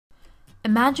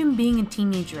Imagine being a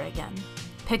teenager again.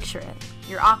 Picture it.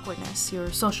 Your awkwardness, your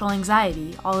social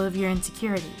anxiety, all of your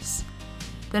insecurities.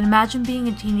 Then imagine being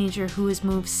a teenager who has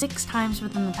moved 6 times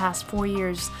within the past 4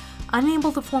 years,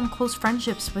 unable to form close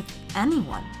friendships with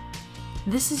anyone.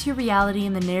 This is your reality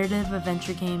in the narrative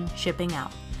adventure game Shipping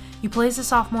Out. You play as a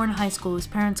sophomore in high school whose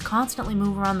parents constantly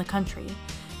move around the country.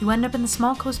 You end up in the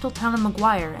small coastal town of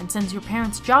McGuire, and since your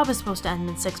parents' job is supposed to end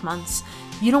in 6 months,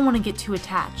 you don't want to get too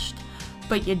attached.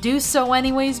 But you do so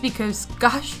anyways because,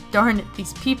 gosh darn it,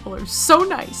 these people are so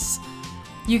nice.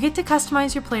 You get to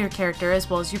customize your player character as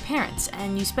well as your parents,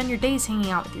 and you spend your days hanging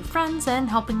out with your friends and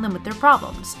helping them with their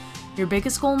problems. Your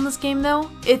biggest goal in this game though,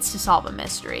 it's to solve a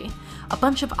mystery. A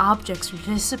bunch of objects are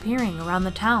disappearing around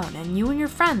the town, and you and your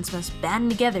friends must band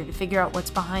together to figure out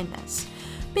what's behind this.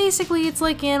 Basically, it's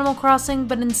like Animal Crossing,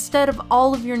 but instead of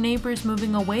all of your neighbors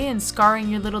moving away and scarring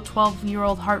your little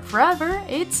 12-year-old heart forever,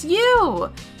 it's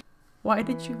you! Why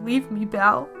did you leave me,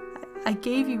 Belle? I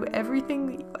gave you everything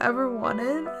that you ever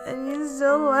wanted, and you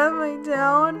still let me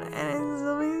down, and it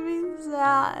still makes me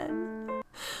sad.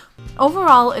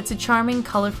 Overall, it's a charming,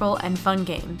 colorful, and fun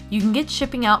game. You can get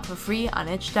Shipping Out for free on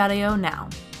itch.io now.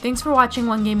 Thanks for watching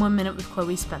 1 Game 1 Minute with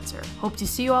Chloe Spencer. Hope to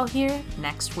see you all here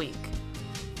next week.